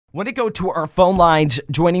Want to go to our phone lines.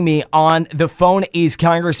 Joining me on the phone is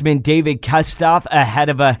Congressman David Kustoff ahead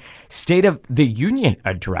of a State of the Union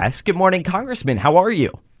address. Good morning, Congressman. How are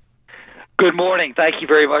you? Good morning. Thank you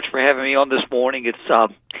very much for having me on this morning. It's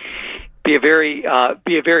be a very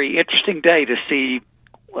interesting day to see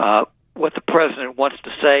what the president wants to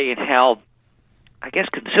say and how, I guess,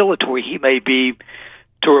 conciliatory he may be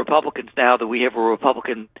to Republicans now that we have a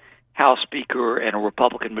Republican House Speaker and a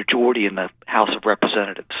Republican majority in the House of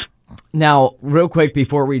Representatives. Now, real quick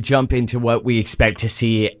before we jump into what we expect to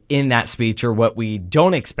see in that speech or what we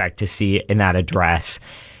don't expect to see in that address,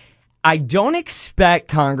 I don't expect,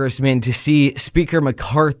 Congressman, to see Speaker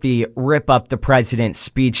McCarthy rip up the president's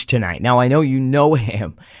speech tonight. Now, I know you know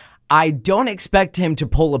him. I don't expect him to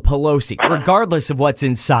pull a Pelosi, regardless of what's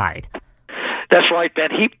inside. That's right,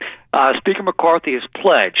 Ben. Speaker McCarthy has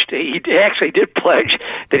pledged. He actually did pledge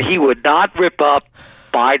that he would not rip up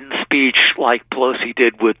Biden's speech like Pelosi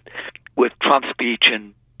did with Trump's speech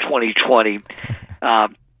in 2020.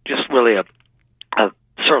 Just really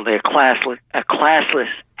certainly a classless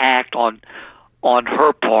act on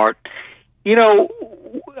her part. You know,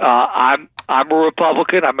 I'm a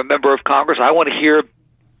Republican. I'm a member of Congress. I want to hear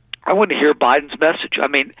Biden's message. I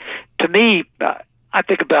mean, to me, I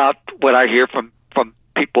think about what I hear from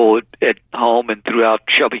people at home and throughout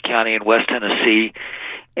Shelby County and West Tennessee.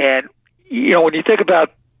 And, you know, when you think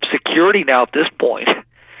about security now at this point,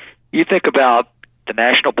 you think about the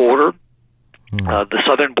national border, the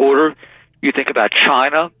southern border, you think about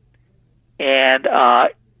China, and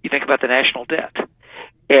you think about the national debt.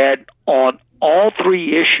 And on all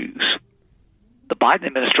three issues, the Biden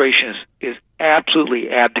administration is absolutely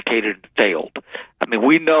abdicated and failed. I mean,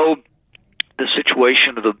 we know the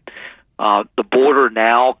situation of the border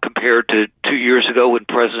now compared to 2 years ago when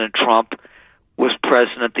President Trump was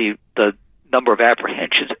president, the number of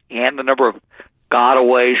apprehensions and the number of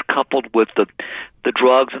gotaways coupled with the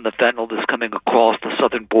drugs and the fentanyl that's coming across the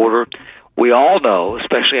southern border. We all know,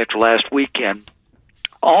 especially after last weekend,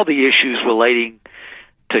 all the issues relating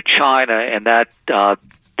to China and that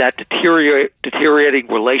deteriorating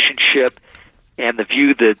relationship and the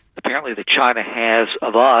view that apparently that China has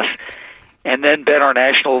of us. And then, Ben, our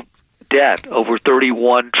national debt, over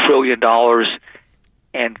 $31 trillion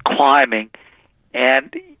and climbing.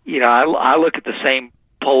 And, you know, I look at the same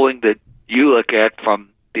polling that you look at from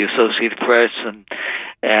the Associated Press and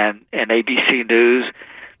ABC News.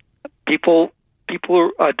 People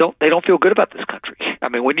don't feel good about this country. I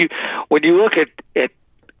mean, when you look at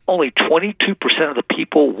only 22% of the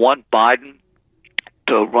people want Biden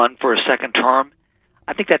to run for a second term,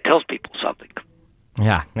 I think that tells people something.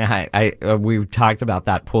 Yeah, we talked about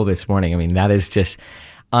that poll this morning. I mean, that is just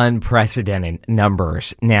unprecedented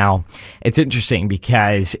numbers. Now, it's interesting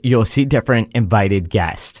because you'll see different invited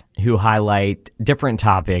guests who highlight different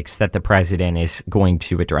topics that the president is going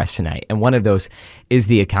to address tonight. And one of those is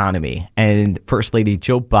the economy. And First Lady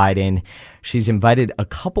Jill Biden, she's invited a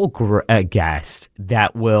couple guests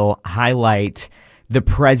that will highlight the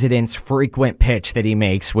president's frequent pitch that he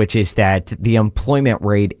makes, which is that the employment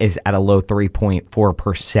rate is at a low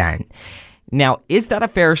 3.4%. Now, is that a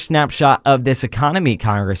fair snapshot of this economy,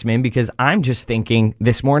 Congressman? Because I'm just thinking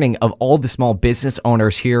this morning of all the small business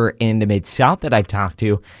owners here in the Mid-South that I've talked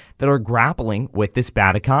to that are grappling with this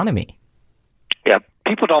bad economy. Yeah,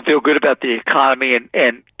 people don't feel good about the economy,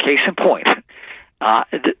 and case in point,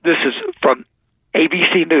 this is from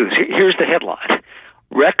ABC News. Here's the headline.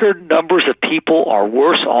 Record numbers of people are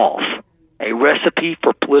worse off, a recipe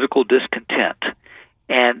for political discontent.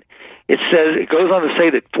 And it goes on to say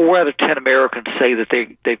that 4 out of 10 Americans say that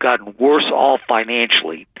they've gotten worse off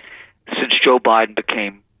financially since Joe Biden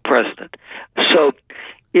became president. So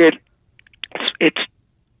it's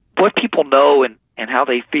what people know and how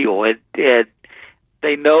they feel. And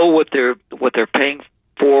they know what they're paying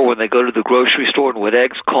for when they go to the grocery store and what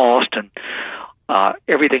eggs cost and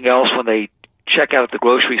everything else when they check out at the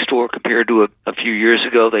grocery store compared to a few years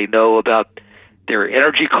ago. They know about their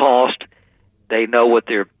energy cost. They know what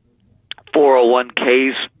their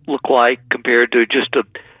 401ks look like compared to just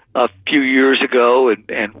a few years ago,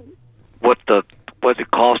 and what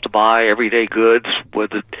it costs to buy everyday goods,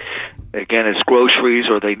 whether again it's groceries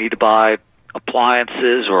or they need to buy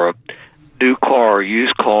appliances or a new car or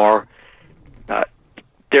used car.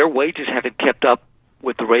 Their wages haven't kept up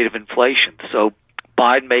with the rate of inflation. So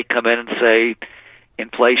Biden may come in and say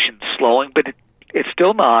inflation's slowing, but it's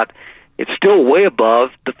still not. It's still way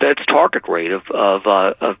above the Fed's target rate of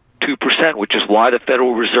 2%, which is why the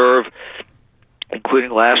Federal Reserve,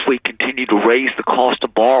 including last week, continued to raise the cost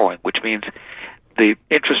of borrowing, which means the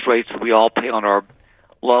interest rates that we all pay on our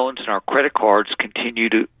loans and our credit cards continue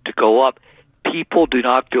to go up. people do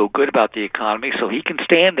not feel good about the economy, so he can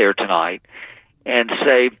stand there tonight and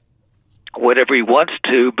say whatever he wants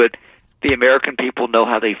to, but the American people know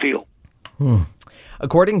how they feel.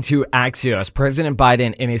 According to Axios, President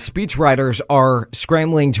Biden and his speechwriters are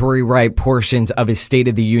scrambling to rewrite portions of his State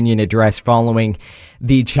of the Union address following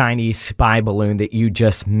the Chinese spy balloon that you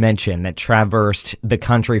just mentioned that traversed the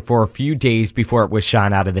country for a few days before it was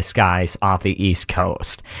shot out of the skies off the East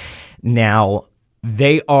Coast. Now,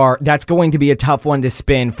 that's going to be a tough one to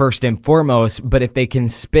spin first and foremost, but if they can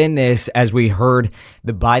spin this, as we heard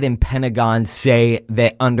the Biden Pentagon say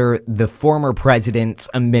that under the former president's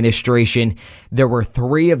administration, there were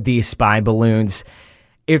 3 of these spy balloons.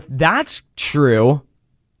 If that's true,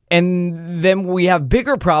 and then we have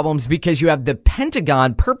bigger problems because you have the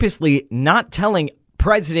Pentagon purposely not telling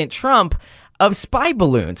President Trump of spy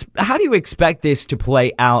balloons. How do you expect this to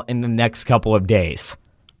play out in the next couple of days?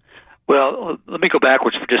 Well, let me go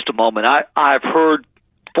backwards for just a moment. I've heard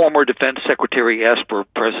former Defense Secretary Esper,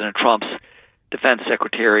 President Trump's Defense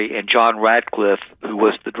Secretary, and John Ratcliffe, who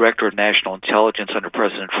was the Director of National Intelligence under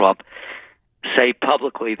President Trump, say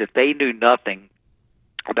publicly that they knew nothing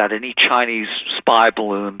about any Chinese spy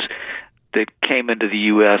balloons that came into the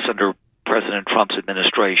U.S. under President Trump's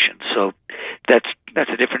administration. So that's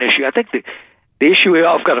a different issue. I think the issue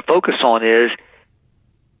I've got to focus on is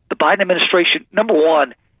the Biden administration. Number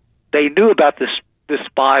one, they knew about this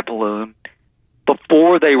spy balloon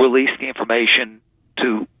before they released the information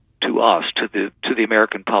to us, to the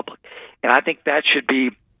American public, and I think that should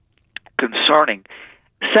be concerning.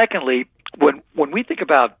 Secondly, when we think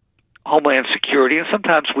about Homeland Security, and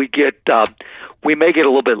sometimes we may get a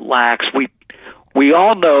little bit lax. We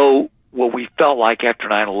all know what we felt like after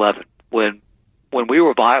 9/11 when we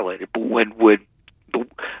were violated, when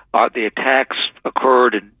the attacks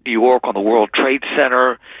occurred in New York on the World Trade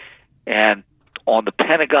Center and on the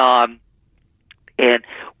Pentagon, and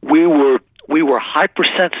we were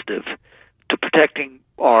hypersensitive to protecting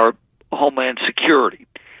our Homeland Security.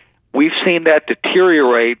 We've seen that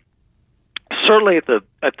deteriorate, certainly at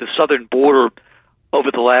the southern border over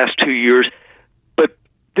the last 2 years. But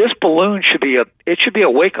this balloon should be a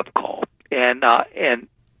wake up call, and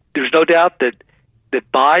there's no doubt that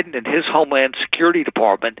Biden and his Homeland Security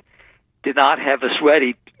Department did not have us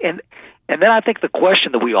ready. And then I think the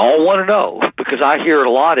question that we all want to know, because I hear it a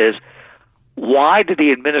lot, is why did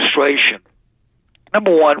the administration,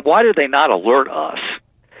 number one, why did they not alert us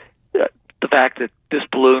the fact that this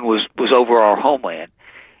balloon was over our homeland?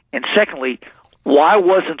 And secondly, why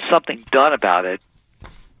wasn't something done about it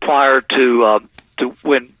prior to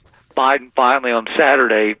when Biden finally on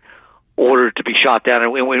Saturday ordered to be shot down?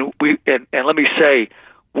 And let me say,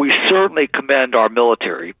 we certainly commend our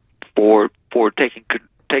military for taking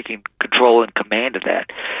control and command of that.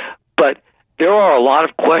 But there are a lot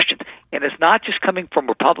of questions, and it's not just coming from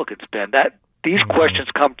Republicans, Ben. These questions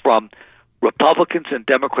come from Republicans and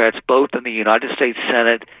Democrats, both in the United States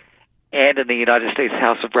Senate and in the United States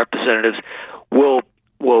House of Representatives. Will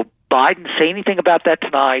Biden say anything about that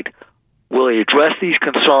tonight? Will he address these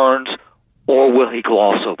concerns, or will he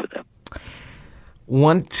gloss over them?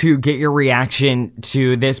 Want to get your reaction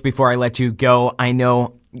to this before I let you go. I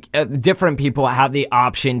know different people have the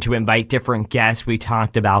option to invite different guests. We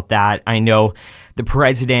talked about that. I know the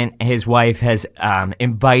president, his wife, has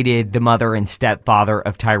invited the mother and stepfather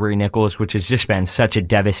of Tyre Nichols, which has just been such a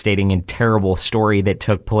devastating and terrible story that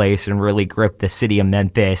took place and really gripped the city of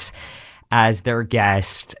Memphis, as their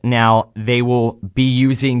guest. Now, they will be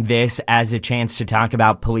using this as a chance to talk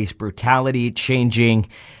about police brutality, changing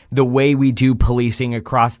the way we do policing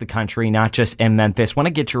across the country, not just in Memphis. Want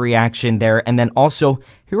to get your reaction there. And then also,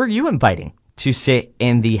 who are you inviting to sit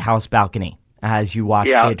in the House balcony as you watch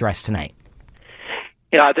the address tonight?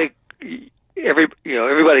 I think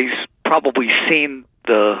everybody's probably seen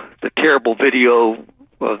the terrible video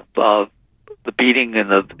of the beating and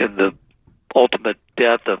the ultimate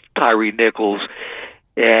death of Tyre Nichols,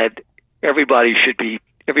 and everybody should be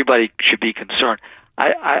concerned.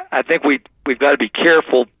 I think we've got to be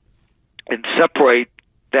careful and separate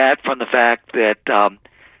that from the fact that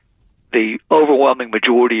the overwhelming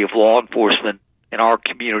majority of law enforcement in our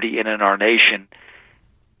community and in our nation,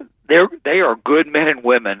 they are good men and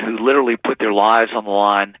women who literally put their lives on the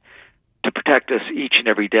line to protect us each and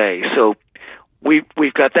every day. So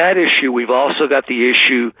we've got that issue. We've also got the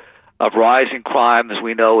issue of rising crime, as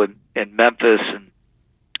we know, in Memphis and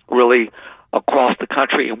really across the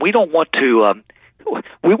country. And we don't want to.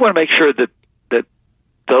 We want to make sure that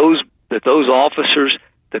those officers,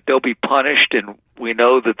 that they'll be punished. And we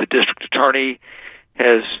know that the district attorney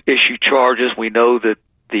has issued charges. We know that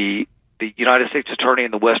the United States Attorney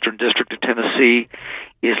in the Western District of Tennessee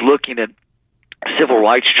is looking at civil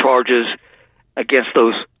rights charges against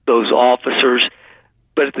those officers.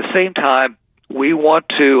 But at the same time, we want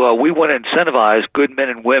to incentivize good men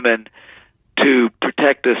and women to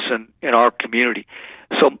protect us in our community.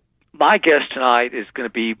 So my guest tonight is going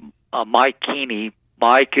to be Mike Keeney.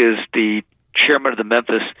 Mike is the chairman of the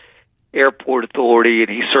Memphis Airport Authority, and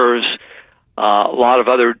he serves a lot of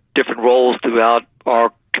other different roles throughout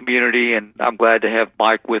our community, and I'm glad to have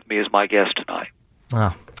Mike with me as my guest tonight.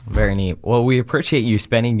 Oh, very neat. Well, we appreciate you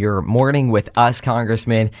spending your morning with us,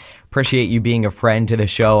 Congressman. Appreciate you being a friend to the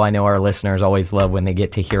show. I know our listeners always love when they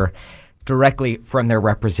get to hear directly from their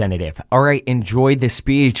representative. All right, enjoy the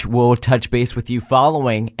speech. We'll touch base with you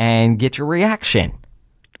following and get your reaction.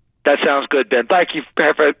 That sounds good, Ben. Thank you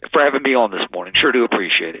for having me on this morning. Sure do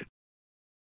appreciate it.